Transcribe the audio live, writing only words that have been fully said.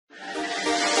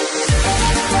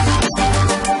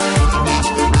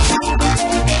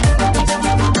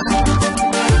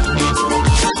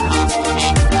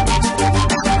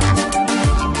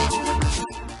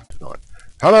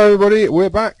Hello everybody, we're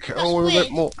back. That's we're weird. a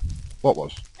bit more. What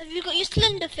was? Have you got your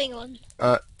slender thing on?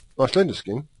 My slender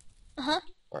skin? Uh-huh.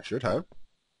 I should have.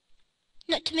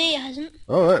 Not to me, it hasn't.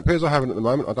 Oh, it appears I haven't at the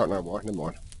moment. I don't know why. Never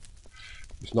mind.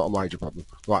 It's not a major problem.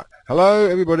 Right. Hello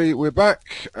everybody, we're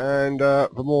back, and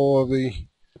for more of the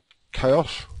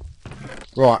chaos.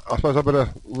 Right, I suppose I better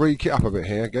re-kit up a bit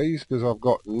here, guys, because I've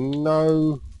got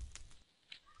no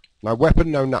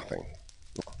weapon, no nothing.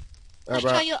 Let's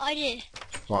try your idea.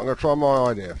 Right, I'm going to try my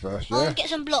idea first, yeah? I'll get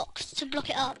some blocks to block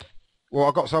it up. Well,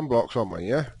 I've got some blocks on me,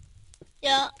 yeah?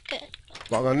 Yeah, good.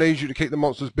 But I'm going to need you to keep the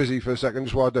monsters busy for a second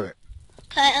just while I do it.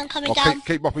 Okay, I'm coming I'll down.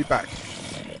 keep off my back.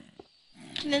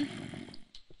 Come in.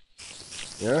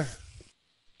 Yeah?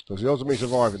 Because the odds of me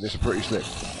surviving this are pretty slim.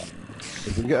 If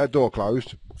we can get that door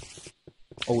closed,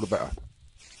 all the better.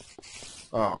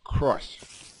 Oh, Christ.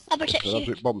 I'll protect It's an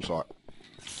you. absolute bomb site.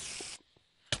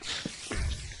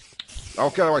 Oh,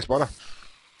 get away, spider.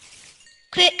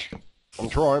 Quick. I'm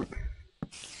trying.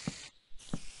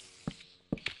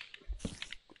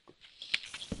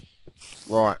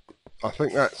 Right. I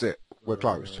think that's it. We're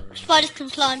closed. Spiders can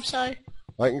climb, so...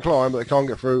 They can climb, but they can't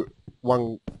get through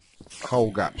one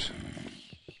hole gaps.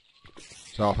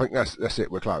 So I think that's it.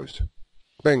 We're closed.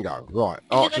 Bingo. Right.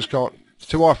 Archers can't... It's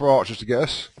too high for archers to get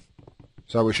us.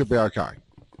 So we should be okay.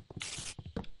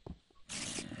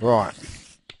 Right.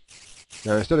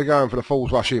 Now, instead of going for the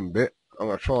falls rush in bit, I'm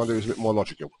going to try and do this a bit more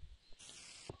logical.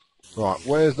 Right,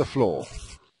 where's the floor?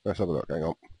 Let's have a look, hang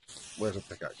on. Where's the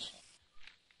pickaxe?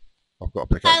 I've got a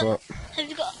pickaxe. Right. Have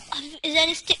you got... is there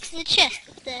any sticks in the chest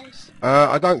upstairs?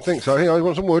 I don't think so. Here, you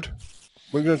want some wood?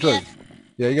 What are you going to do?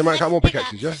 Yeah, you're going to make a couple more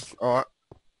pickaxes, yeah? Alright.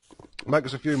 Make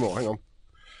us a few more, hang on.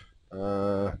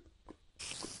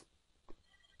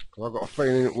 I've got a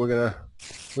feeling that we're going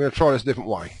to try this a different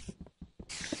way.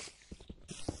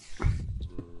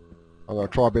 I'm going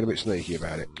to try being a bit sneaky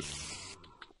about it.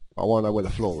 I want to know where the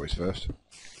floor is first.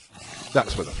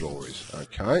 That's where the floor is.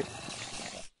 Okay.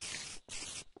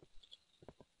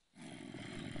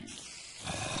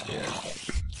 Yeah.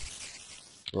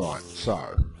 Right,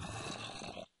 so.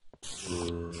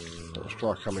 Let's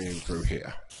try coming in through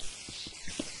here.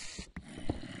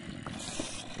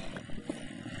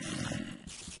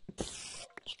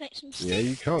 Make some sticks. Yeah,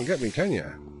 you can't get me, can you?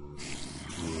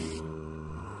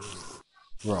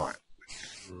 Right.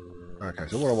 Okay,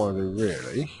 so what I want to do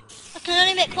really... I can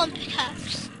only make one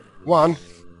pickaxe. One?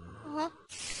 Uh-huh.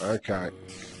 Okay.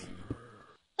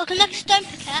 I can make a stone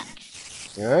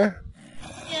pickaxe. Yeah?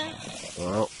 Yeah.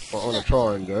 Well, what I want to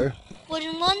try and do...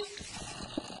 Wooden one.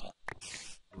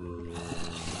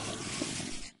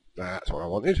 That's what I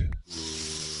wanted.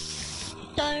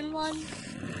 Stone one.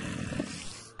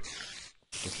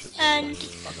 And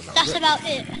that's about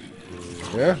it.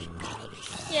 Yeah?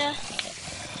 Yeah.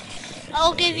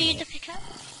 I'll give you the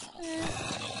pickaxe.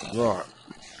 Right.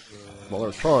 What I'm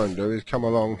going to try and do is come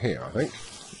along here, I think.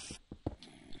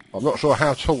 I'm not sure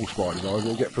how tall spiders are. They're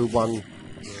going to get through one...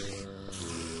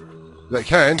 They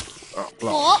can. Oh,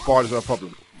 look, spiders are a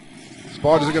problem.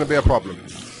 Spiders are going to be a problem.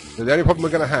 They're the only problem we're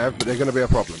going to have, but they're going to be a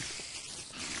problem.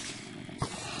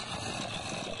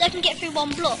 They can get through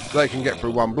one block. They can get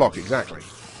through one block, exactly.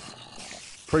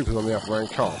 Creepers on the upper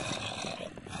end can't.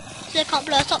 So they can't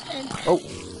blow us up then. Oh.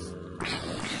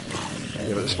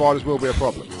 Yeah, but the spiders will be a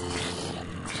problem.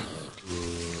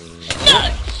 No!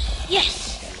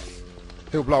 Yes!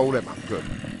 He'll blow all them up. Good.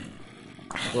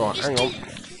 Right, Just hang on.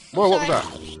 Well, what was that?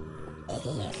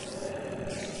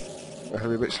 I have to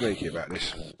be a bit sneaky about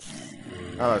this.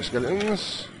 Hello,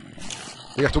 skeletons.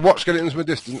 You have to watch skeletons from a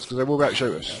distance because they will be able to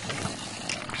shoot us.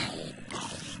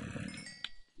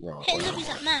 Right. Hitting zombies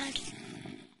like mad.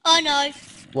 Oh no.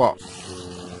 What?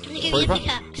 Can I give you the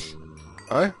pickaxe?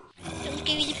 Eh? Can I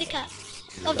give you the pickaxe?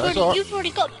 Right. You've already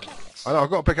got a pickaxe. I know, I've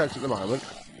got a pickaxe at the moment.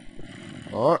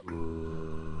 Alright.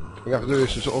 We have to do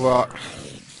this in sort of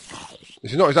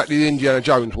this is not exactly the Indiana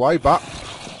Jones way, but...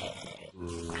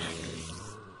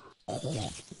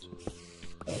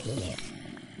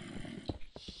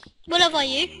 What level are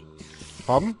you?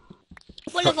 Pardon?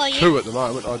 What level are you? 2 at the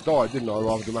moment. I died, didn't I,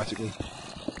 rather dramatically.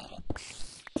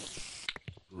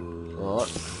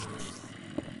 Alright.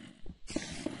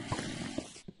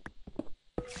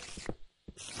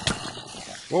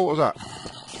 What was that?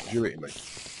 You're hitting me.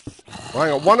 Well,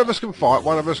 hang on, one of us can fight,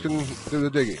 one of us can do the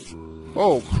digging.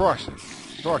 Oh, Christ.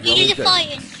 Crikey, You I'm do nearly the dead.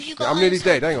 fighting, because you got I'm nearly iron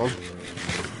dead, hang on.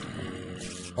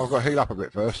 I've got to heal up a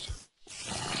bit first.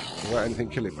 Without anything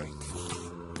killing me.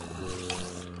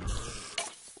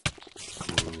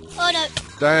 Oh no.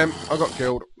 Damn, I got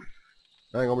killed.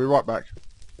 Hang on, I'll be right back.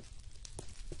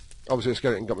 Obviously a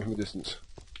skeleton got me from a distance.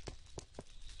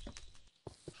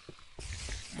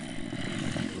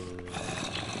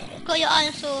 got your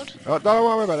iron sword. Don't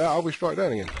worry about that, I'll be straight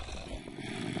down again.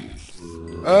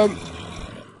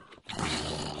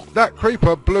 That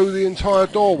creeper blew the entire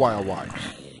doorway away.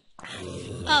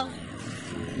 Oh.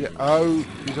 Yeah, oh,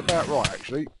 he's about right,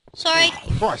 actually. Sorry.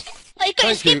 Christ. Oh, you got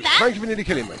your skin back? Thank you for nearly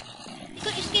killing me. You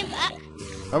got your skin back?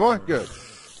 Am I? Good.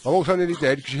 I'm also nearly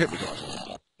dead because you hypnotised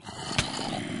me.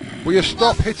 Will you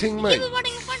stop hitting me? You were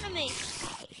running in front of me.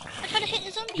 I tried to hit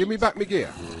the zombie. Give me back my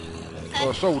gear. Okay.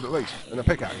 Or a sword at least, and a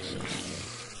pickaxe.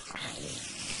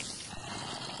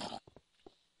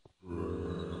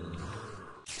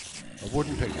 A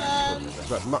wooden pickaxe.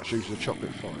 That's much use of the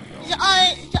chocolate fire. Is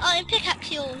the iron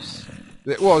pickaxe yours?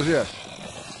 It was, yes.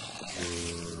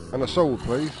 And a sword,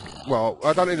 please. Well,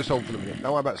 I don't need a sword for the minute.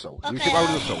 Don't worry about the sword. Okay, You keep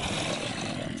holding the sword.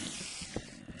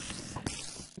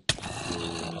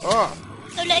 Ah!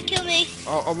 Don't let it kill me.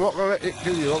 I'm not going to let it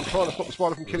kill you. I'm trying to stop the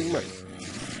spider from killing me.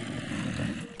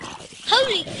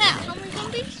 Holy cow, how many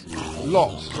zombies?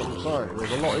 Lots, that's what I'm saying.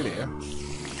 There's a lot in here.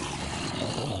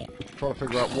 Trying to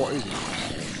figure out what is it.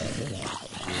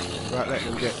 Without letting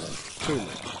them get to me.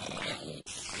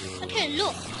 Okay,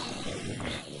 look.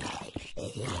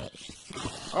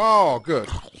 Oh, good.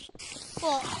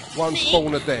 What? One Me?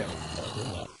 spawner down.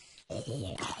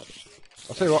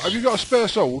 I'll tell you what, have you got a spare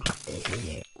sword?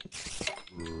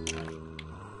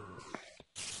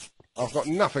 I've got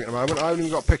nothing at the moment. I haven't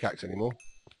even got a pickaxe anymore.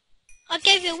 I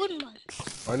gave you a wooden one.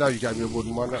 I know you gave me a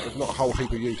wooden one. That was not a whole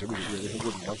heap of use, was it really? A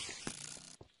wooden one.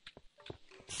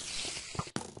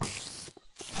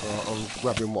 Right, I'm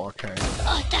grabbing what I can.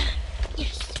 Oh, damn.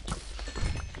 Yes.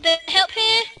 Bit of help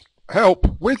here?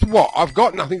 Help? With what? I've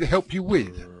got nothing to help you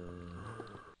with.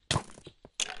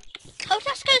 How's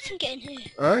that skeleton get in here?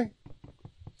 Eh?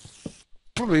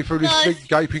 Probably through this big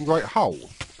gaping great hole.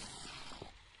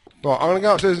 Right, I'm going to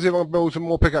go upstairs and see if I can build some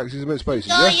more pickaxes and bits of pieces,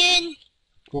 yeah? Dying.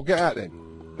 Well, get out then.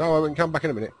 Don't worry, we can come back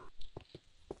in a minute.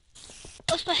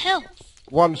 What's my health?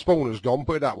 One spawner's gone,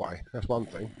 put it that way. That's one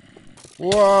thing.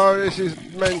 Whoa, this is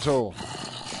mental.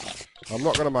 I'm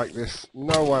not going to make this.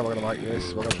 No way am I going to make this.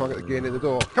 We're going to try and get the gear near the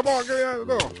door. Come on, get me out of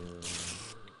the door.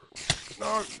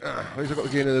 No. At least I've got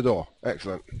the gear near the door.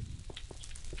 Excellent.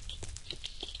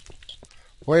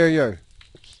 Where are you?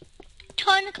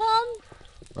 Trying to come?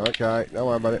 Okay, don't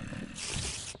worry about it.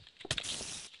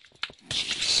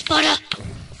 Spider!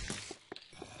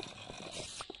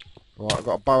 Right, I've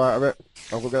got a bow out of it.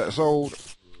 I'm going to get a sword.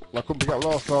 I couldn't pick it up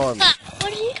last time. Ah,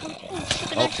 where did he come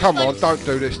from? Oh, come on, don't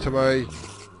do this to me.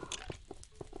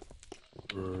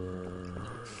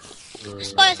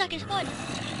 Spider attacking spider.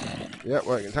 Yeah,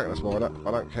 well, he's attacking the spider.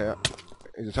 I don't care.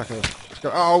 He's attacking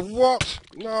the... Oh, what?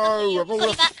 No, I've all Got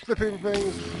the you back. flipping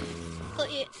things.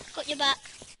 Got your back.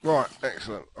 Right,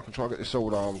 excellent. I can try and get this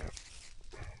sword armed.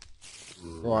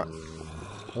 Right.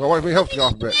 I've got to wait for my health to go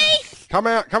up a bit. Come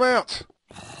out, come out!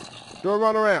 Do a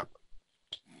runner out.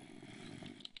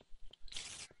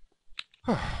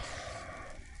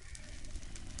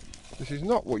 This is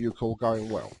not what you call going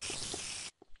well.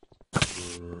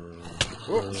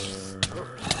 Oops.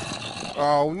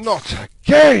 Oh, not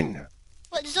again!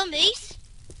 What, the zombies?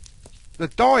 They're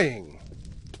dying.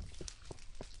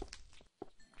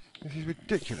 This is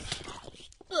ridiculous.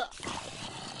 Ugh.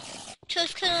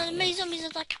 Just killing as many zombies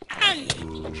as I can.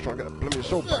 I'm just trying to get the blooming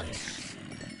sword back.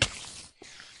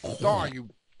 Die, you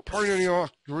pain in the arse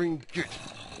green git.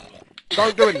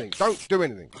 Don't do anything. Don't do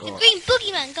anything. The Right. green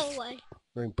boogeyman, go away.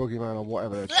 Green boogeyman or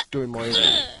whatever. They're doing my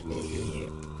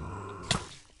evil.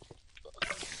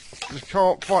 Just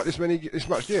can't fight this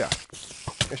much gear.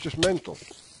 It's just mental.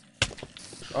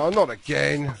 Oh, not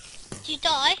again. Did you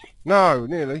die? No,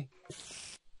 nearly.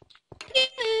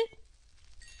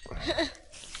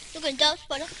 You're going down,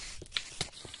 spider.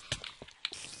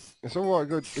 It's all right,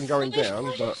 good in going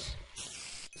down, but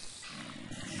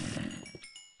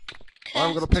I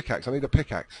haven't got a pickaxe. I need a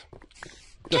pickaxe.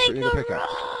 Desperately need a pickaxe.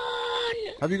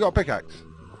 Run. Have you got a pickaxe?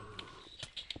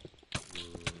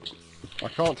 I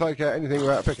can't take out anything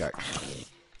without a pickaxe.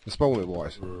 The spawning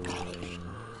wise.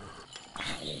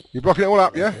 You're blocking it all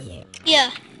up, yeah?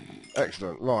 Yeah.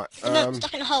 Excellent. Right. I'm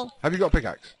stuck in a hole. Have you got a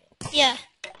pickaxe? Yeah.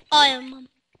 I am, Mum.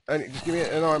 And just give me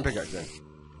an iron pickaxe then.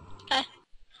 Okay.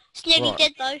 It's nearly Right.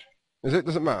 dead though. Is it?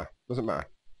 Doesn't matter. Doesn't matter.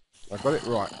 I've got it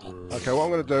right. Okay, what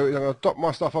I'm going to do is I'm going to drop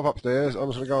my stuff off upstairs. I'm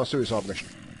just going to go on a suicide mission.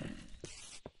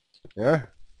 Yeah?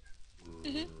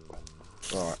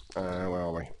 Right, where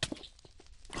are we?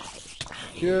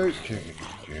 Cute.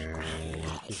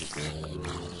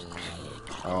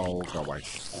 Oh, go away.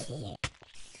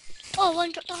 Oh,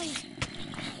 one dropped iron.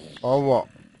 Oh, what?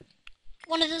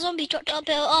 One of the zombies dropped a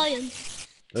bit of iron.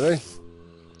 Really?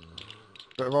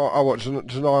 Bit of, oh, what?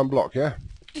 Just an iron block, yeah?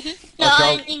 No, Okay,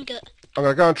 iron ingot. I'm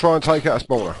going to go and try and take out a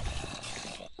spawner.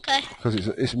 Okay. Because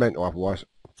it's mental otherwise.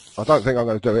 I don't think I'm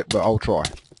going to do it, but I'll try.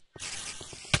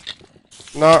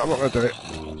 No, I'm not going to do it.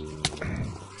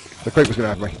 The creeper's going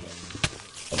to have me.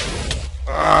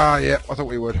 Ah, yeah, I thought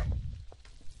we would.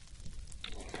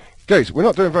 Geez, we're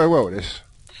not doing very well with this.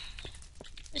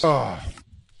 Oh.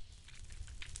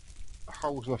 The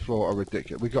holes in the floor are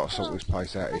ridiculous. We've got to sort this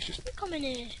place out. It's just... Come in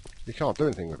here. You can't do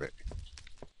anything with it.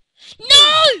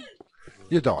 No!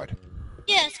 You died.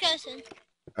 Yeah, skeleton.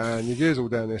 And your gear's all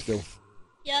down there still.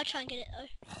 Yeah, I'll try and get it though.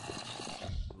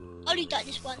 I only died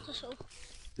this once, that's all.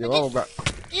 Yeah, well, I'm back.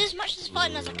 Did as much as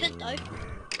fighting as I could though.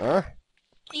 Huh?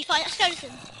 Did you fight that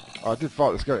skeleton? I did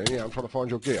fight the skeleton, yeah, I'm trying to find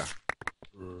your gear.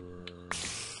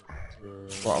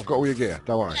 Right, I've got all your gear,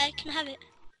 don't worry. Okay, can I have it?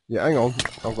 Yeah, hang on.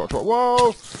 I've got to try.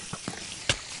 Whoa!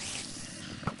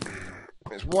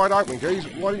 It's wide open, geez.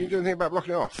 Why didn't you do anything about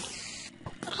blocking it off?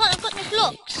 I can't, I've got no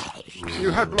blocks.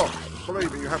 You had blocks.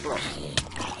 Believe me, you had blocks.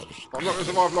 But I'm not going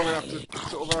to survive long enough to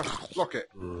sort of block it.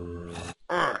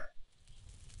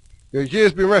 Your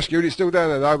gear's been rescued. It's still down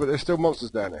there, though, but there's still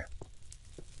monsters down there.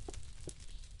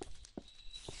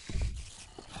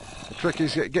 The trick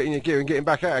is getting your gear and getting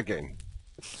back out again.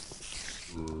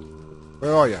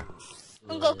 Where are you?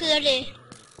 I've got a good idea.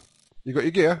 You got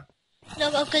your gear? No,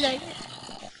 I've got a good idea.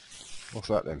 What's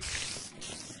that then?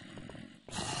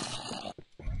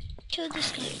 Kill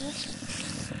this guy first.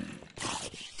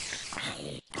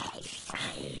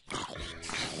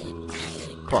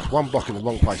 Christ, one block in the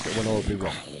wrong place that went horribly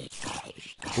wrong.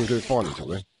 We'll do it fine until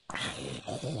then.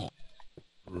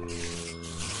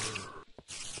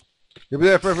 You'll be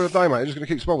there forever a day, mate. You're just going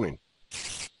to keep spawning.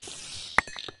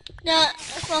 No,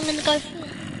 that's what I'm going to go for.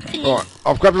 Right,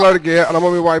 I've grabbed a load of gear and I'm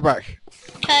on my way back.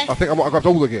 Okay. I think I might have grabbed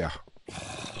all the gear.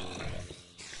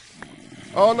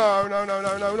 Oh no, no, no,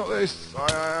 no, no, not this. No,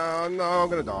 I'm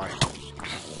going to die.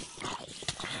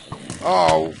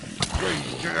 Oh,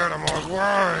 please get out of my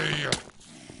way.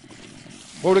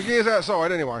 Well, the gear's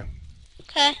outside anyway.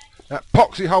 Okay. That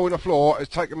poxy hole in the floor has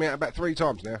taken me out about 3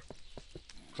 times now.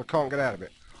 Because I can't get out of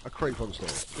it. A creep on the floor.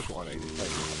 Just what I needed.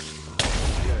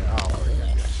 Yeah, oh, okay,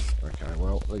 yes. Okay,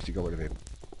 well, at least you got rid of him.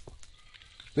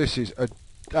 This is an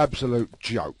absolute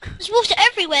joke. There's water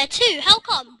everywhere too, how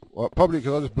come? Well, probably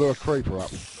because I just blew a creeper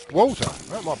up. Water?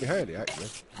 That might be handy, actually.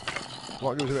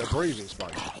 Might give us a bit of breathing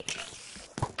space.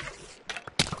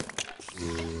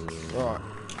 Right.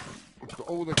 I've got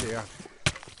all the gear.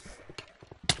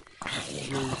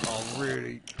 You are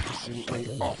really pissing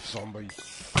me off, zombie.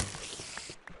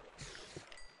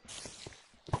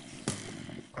 Oh,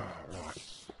 right.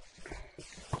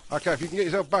 Okay, if you can get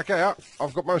yourself back out,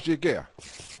 I've got most of your gear.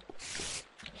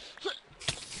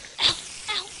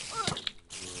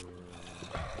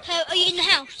 Are you in the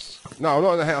house? No, I'm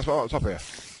not in the house, but I'm up top here.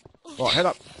 Right, head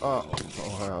up. Oh,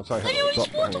 I'll say Where head up did all top.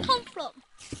 this water come from?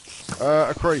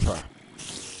 A creeper.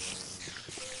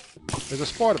 There's a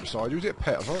spider beside you. Is it a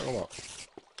pet or something or what?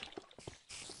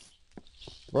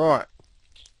 Right.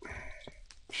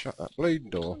 Shut that bleeding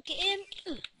door. Get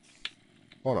in.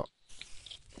 Why not?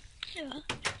 There we are.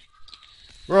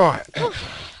 Right. Oh,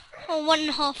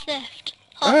 1.5 left.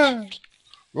 Half left.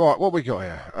 Right, what we got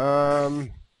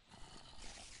here?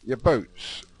 Your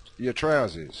boots, your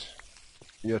trousers,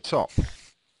 your top,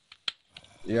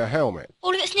 your helmet.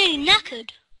 All of it's nearly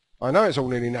knackered. I know it's all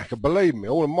nearly knackered, believe me.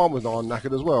 All of mine was nigh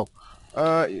knackered as well.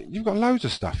 You've got loads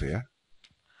of stuff here.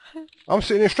 I'm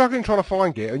sitting here struggling trying to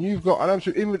find gear, and you've got an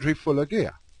absolute inventory full of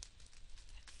gear.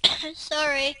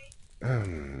 Sorry.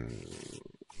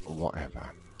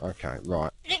 Whatever. Okay,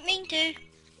 right. I didn't mean to.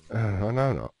 I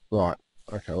know not. Right.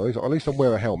 Okay, well, at least I'll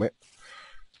wear a helmet.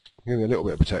 Give me a little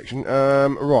bit of protection.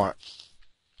 Right.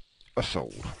 A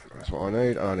sword. That's what I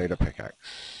need. And I need a pickaxe.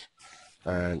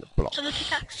 And blocks. Have a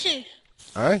pickaxe too.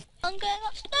 Eh? I'm going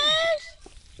upstairs.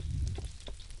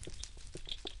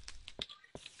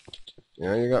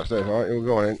 Yeah, you go upstairs, alright? You'll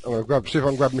go on in. I'm going to see if I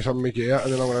can grab me some of my gear,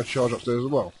 and then I'm going to charge upstairs as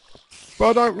well. But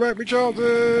I don't wreck my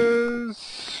chances!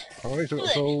 I need to get a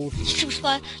sword. True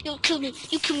spy, you'll kill me.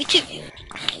 You kill me too.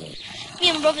 Me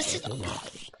and my brother sister.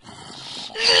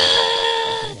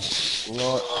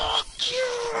 Right.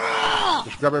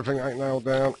 Just grab everything that ain't nailed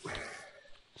down.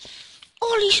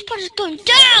 All these spiders are going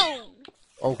down!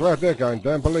 I'm glad they're going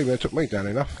down. Believe me, they took me down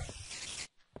enough.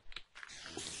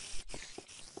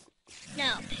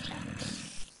 Now, pickaxe.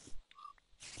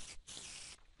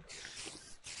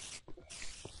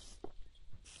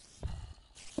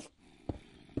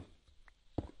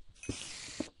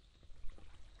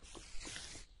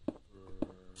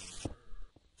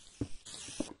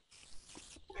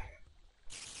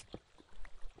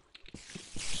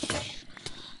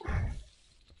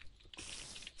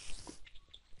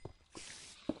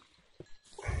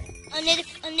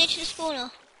 I to the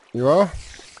spawner. You are?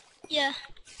 Yeah.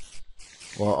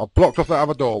 Well, I've blocked off that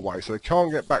other doorway, so they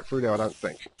can't get back through there, I don't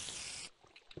think.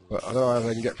 But I don't know how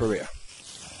they can get through here.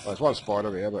 Well, there's one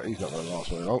spider here, but he's not going to last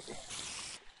very long.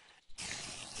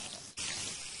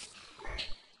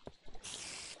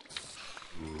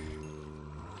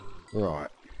 Right.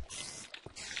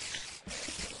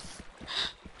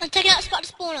 I'm taking out the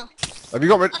spawner. Have you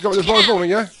got rid of the spider spawning,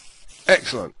 yeah?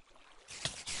 Excellent.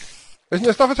 Isn't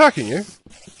there stuff attacking you?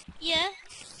 Yeah.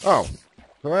 Oh.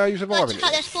 So how are you I surviving took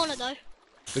out it? their spawner though.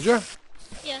 Did you?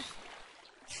 Yeah.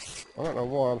 I don't know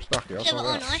why I'm stuck here. I'll Clever,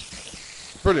 find aren't out.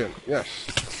 I? Brilliant, yes.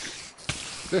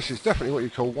 This is definitely what you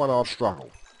call one hard struggle.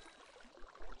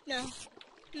 No.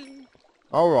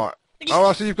 Alright. Oh,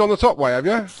 I see you've gone the top way, have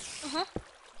you? Uh-huh.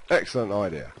 Excellent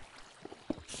idea.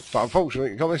 But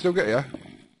unfortunately, can't they still get you?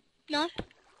 No.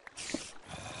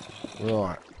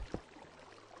 Right.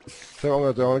 So what I'm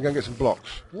going to do, I'm going to go and get some blocks.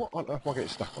 What on earth am I getting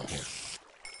stuck on here?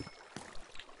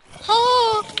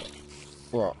 Oh!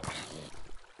 Right.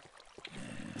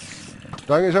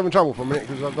 Don't get yourself in trouble for a minute,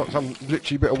 because I've got some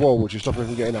glitchy bit of wall which is stopping me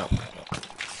from getting up.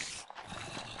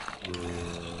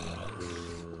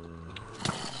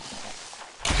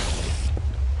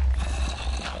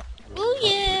 Oh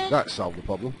yeah. That solved the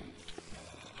problem.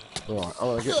 Right, I'm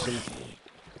going to get some...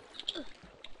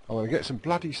 I'm going to get some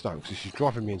bloody stone, because this is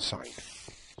driving me insane.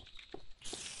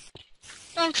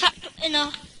 I'm trapped in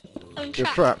a... You're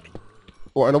trapped?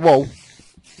 What, in a wall?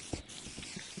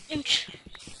 I'm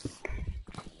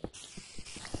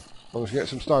I'm going to get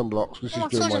some stone blocks, because All my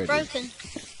this is doing swords are my head in. broken.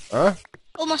 Huh?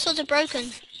 All my swords are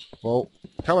broken. Well,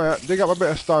 come out, dig up a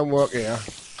bit of stonework here.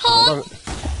 Oh!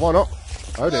 Why not?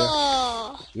 Oh dear.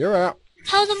 Oh. You're out.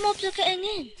 How the mobs are getting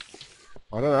in?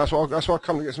 I don't know, that's why I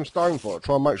come to get some stone for,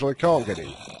 try and make sure they can't get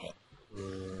in.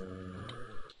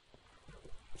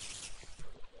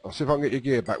 I'll see if I can get your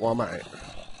gear back while I'm at it.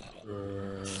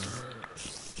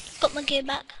 Got my gear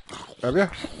back. Have you?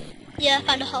 Yeah, I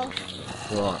found a hole.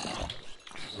 Right.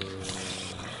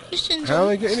 Listen, How are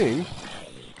they getting in?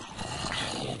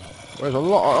 Well, there's a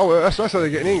lot. Oh, that's how they're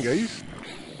getting in, geese.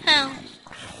 How?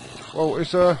 Well,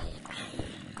 it's right.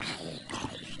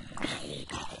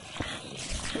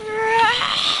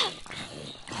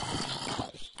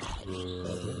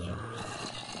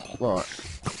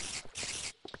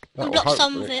 I blocked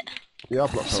some of it. Yeah,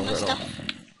 I've blocked some of it. Stuff.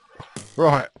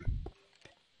 Right.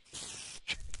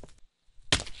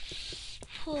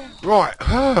 Oh. Right.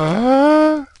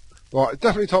 Right, it's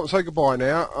definitely time to say goodbye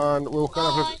now, and we'll go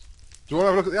and have a look. Do you want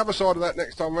to have a look at the other side of that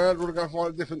next time round? We're going to go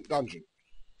find a different dungeon.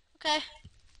 Okay.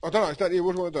 I don't know, it's down to you.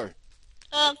 What do you want to do?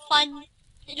 Find...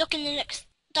 Look in the next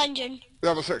dungeon.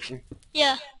 The other section?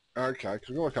 Yeah. Okay, because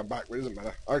we're going to come back, but it doesn't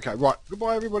matter. Okay, right.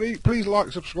 Goodbye, everybody. Please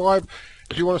like, subscribe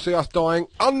if you want to see us dying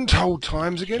untold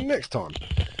times again next time.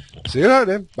 See you later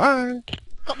then. Bye.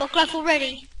 Got my gravel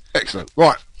ready. Excellent.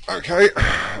 Right. Okay.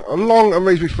 A long and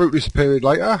reasonably fruitless period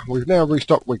later, we've now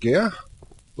restocked with gear.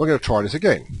 We're going to try this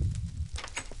again.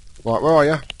 Right, where are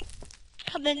you?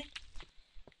 Come in.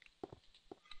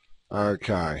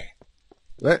 Okay.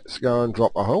 Let's go and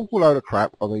drop a whole load of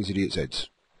crap on these idiots' heads.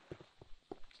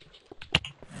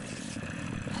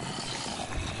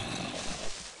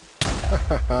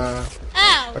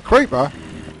 Ow! A creeper?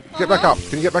 Get back up.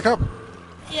 Can you get back up?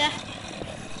 Yeah.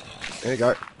 There you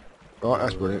go. Right,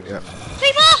 that's brilliant, yeah.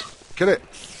 Creeper! Kill it.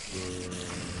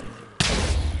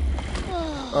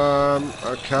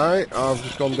 Okay. I've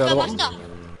just gone down the bottom.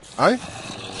 Eh?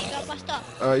 Got my stuff.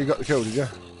 You got the kill, did you?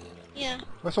 Yeah.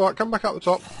 That's alright, come back up the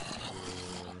top.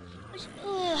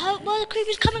 Where are the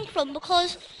creepers coming from?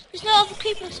 Because there's no other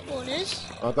creeper spawners.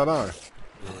 I don't know.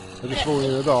 They're just falling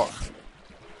in the dark.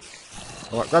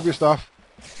 Alright, grab your stuff.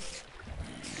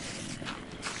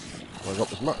 I've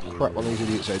got as much crap on these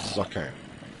idiots' heads as I can.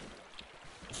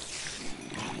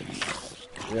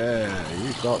 Yeah,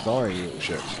 you start dying, you little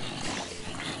shit.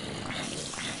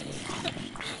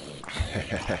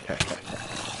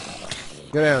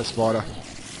 Get down, spider.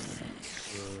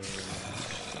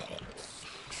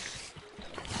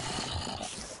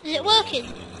 Is it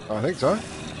working? I think so.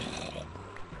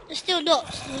 There's still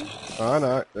lots. I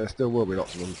know, there still will be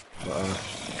lots of them. But,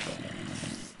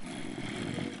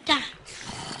 That.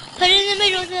 Put it in the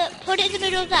middle of the. Put it in the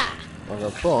middle of that. I'm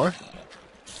going to try.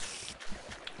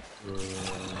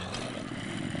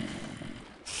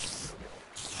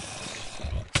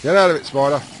 Get out of it,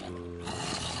 spider.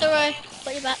 Sorry,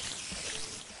 got your back.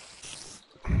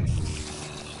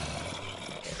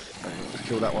 Let's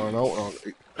kill that one and all, and I'll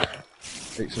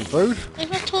eat some food. There's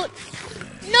my torch.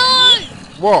 No!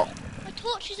 What? My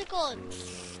torches are gone.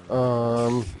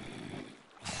 Oh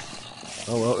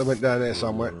well, they went down there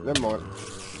somewhere. Never mind.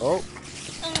 Oh.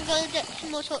 I'm gonna go get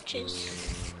some more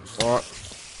torches. Alright.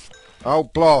 Oh,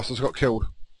 blast, has got killed.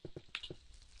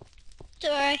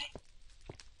 Don't worry.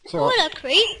 It's Oh, alright. hello,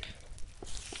 creep.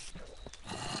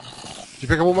 Did you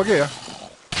pick up all my gear?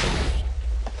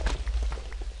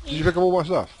 Did you pick up all my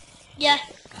stuff? Yeah.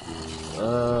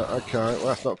 Okay, well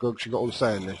that's not good because you got all the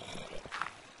sand then.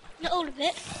 Not all of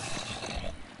it.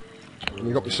 And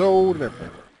you got my sword and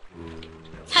everything.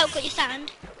 How got your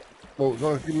sand? Well, do you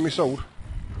want to give me my sword?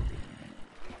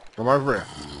 I'm over here.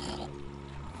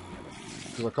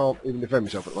 Because I can't even defend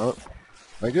myself at the moment.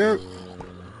 Thank you.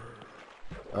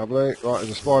 Lovely. Right, there's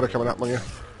a spider coming up on you.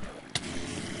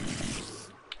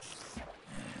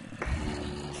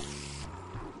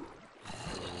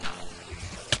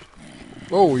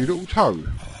 Oh, you little toe.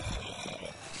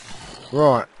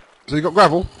 Right. So you got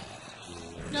gravel?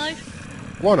 No.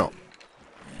 Why not?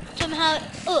 Somehow,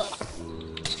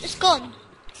 it's gone.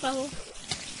 Gravel.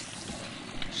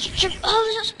 Oh,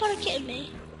 is that spider getting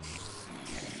me?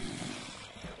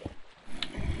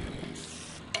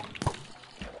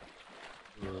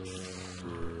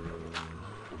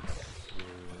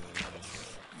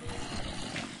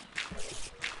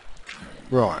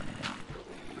 Right.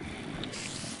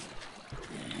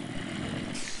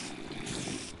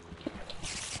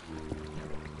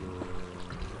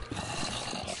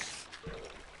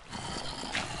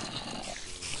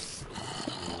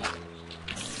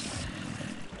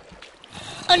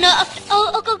 Oh no, I've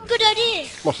got a good idea.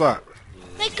 What's that?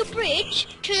 Make a bridge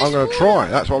to this I'm going to wall. try.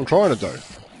 That's what I'm trying to do.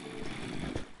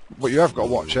 But you have got to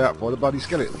watch out for the bloody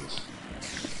skeletons.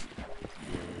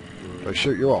 They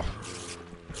shoot you off.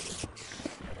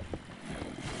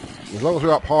 As long as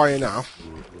we're up high enough,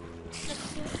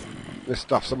 this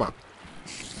stuffs them up.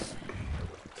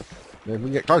 And if we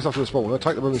can get close enough to the spawner,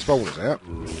 take the blooming spawners out.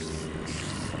 And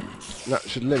that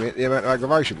should limit the amount of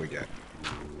aggravation we get.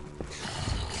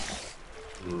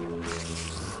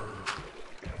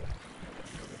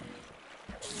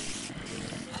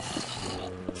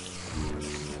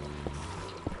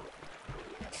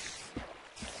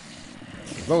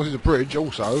 As long as it's a bridge,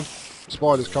 also,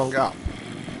 spiders can't get up.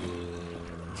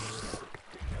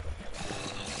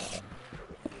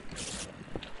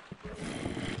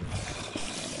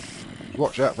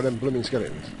 Watch out for them blooming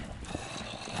skeletons.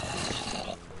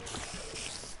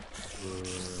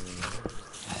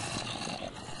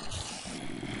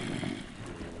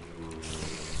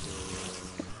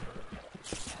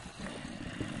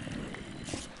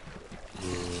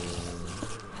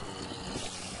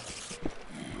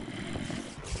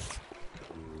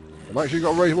 Make sure you've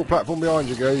got a reasonable platform behind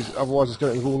you, guys, otherwise the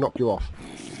skeletons will knock you off.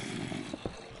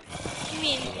 What do you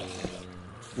mean?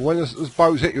 When those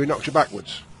bows hit you, it knocks you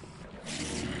backwards.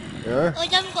 Yeah? Oh, you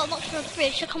haven't got much of a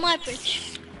bridge. Look at my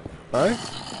bridge. Eh?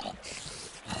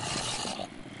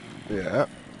 Yeah.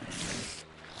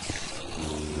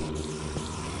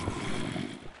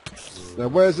 Now,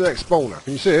 where's the next spawner?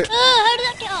 Can you see it? Oh, how did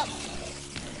that get up?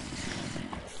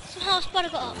 Somehow a spider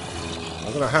got up. I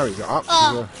don't know how he got up.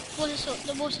 Oh,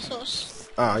 the water source.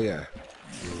 Ah, yeah.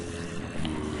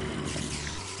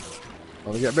 I'm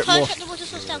going to get a bit Try more. and shut the water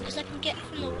source down because I can get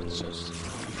from the water source.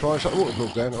 Try and shut the water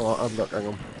source down. Alright, have a look, hang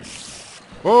on.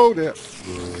 Oh dear.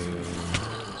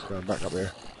 Let's go back up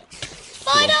here.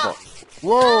 Spider!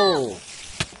 Whoa!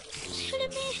 It's killing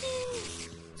me.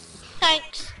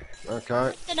 Thanks.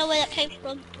 Okay. Don't know where that came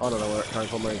from. I don't know where it came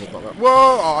from either. But that.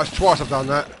 Whoa! Oh, it's twice I've done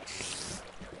that.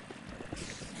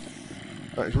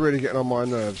 That's really getting on my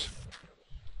nerves.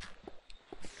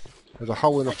 There's a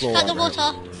hole in the floor. Cut the right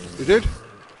now. water. You did?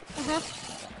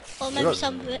 Uh-huh. Or maybe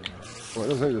some of it. Well, it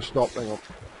doesn't need to stop. Hang on.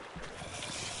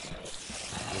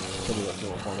 Somebody that's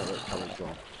not find out where it's coming from.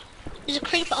 There's a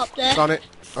creeper up there. Done it.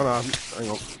 Oh no, I haven't. Hang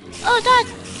on. Oh, Dad!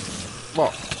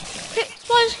 What?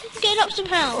 Spider's getting up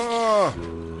somehow. Oh!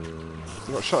 You've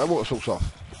got to shut the water source off.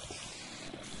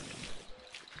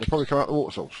 They'll probably come out the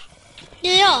water source.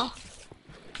 Yeah, they are.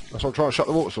 That's why I'm trying to shut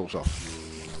the water source off.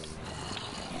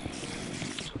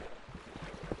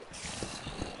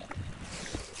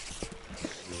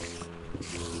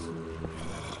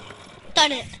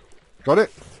 Done it. Got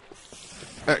it?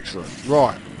 Excellent.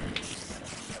 Right.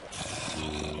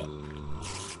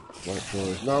 Make sure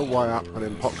there's no way up for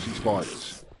them poxy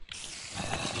spiders.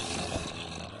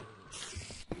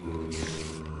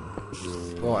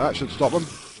 Right, that should stop them.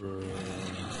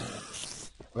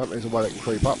 That means a way they can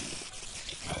creep up.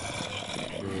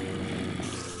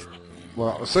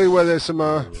 Well, I see where there's some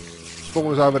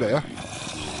spawners over there.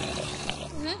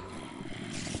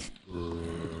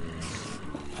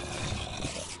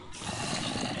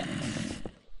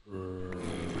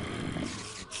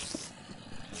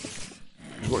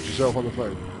 Watch yourself on the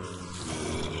phone.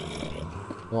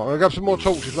 Right, I'm going to grab some more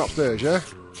torches from upstairs, yeah?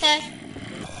 Okay.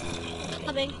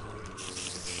 Coming.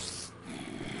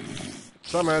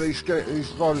 Somehow these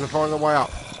spiders are finding a way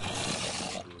up.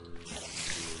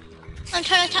 I'm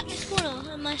trying to attack the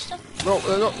spawner and my stuff. No,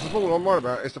 they're not the spawn I'm worried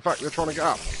about. It's the fact they're trying to get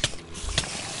up.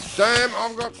 Damn,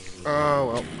 I've got...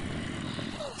 Oh, well.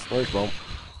 Respawn.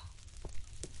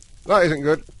 That isn't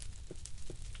good.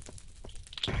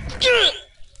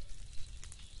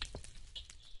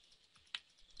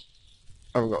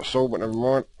 I haven't got a sword, but never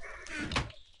mind.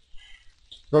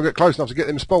 Gotta get close enough to get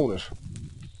them spawners.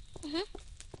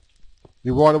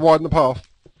 You want to widen the path?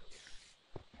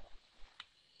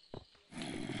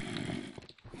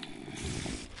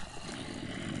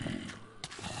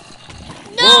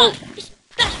 No! It's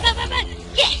back.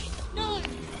 Yes! No!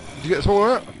 Did you get the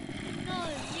spawner out? No,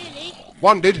 really?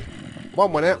 One did.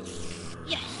 One went out.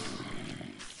 Yes.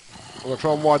 I'm going to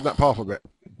try and widen that path a bit.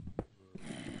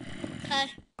 Okay.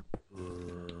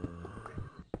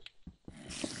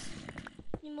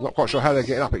 Not quite sure how they're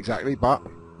getting up exactly, but...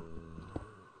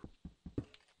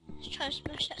 Let's try to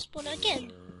smash that spawner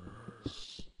again.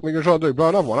 What are you going to try and do? Blow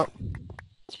another one up?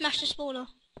 Smash the spawner.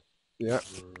 Yeah.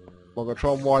 I'm going to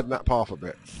try and widen that path a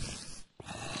bit.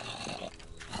 I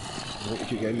think you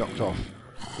keep getting knocked off.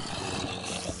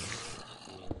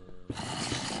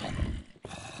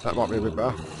 That might be a bit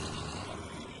better.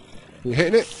 You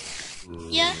hitting it?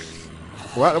 Yeah.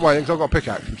 Well, out of the way, because I've got a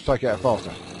pickaxe, which will take it out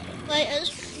faster. Wait, I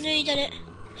just nearly done it.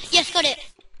 Yes, got it.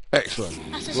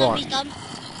 Excellent. That's the Right. zombie's done.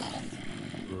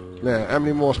 Now, how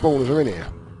many more spawners are in here?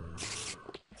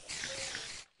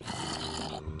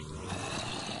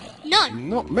 None.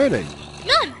 Not many.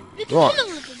 None. We can Right. kill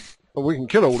all of them. Well, we can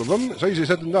kill all of them. It's easier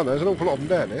said than done. There's an awful lot of them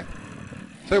down here.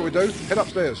 See what we do? Head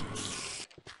upstairs.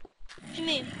 What do you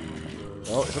mean?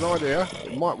 Well, it's an idea.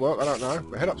 It might work, I don't know.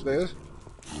 But head upstairs.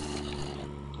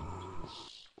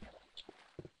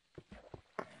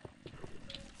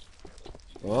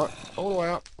 Alright, all the way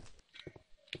up.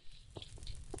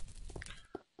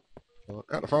 Right,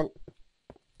 out the front.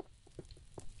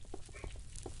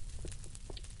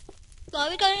 Well,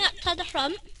 we're going up to the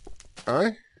front.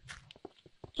 Aye.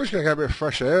 We're just going to get a bit of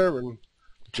fresh air and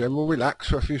general relax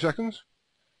for a few seconds.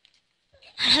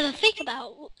 Have a think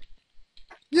about.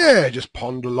 Yeah, just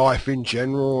ponder life in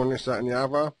general and this, that and the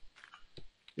other.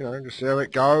 You know, just see how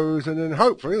it goes and then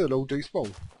hopefully they'll all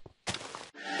despawn.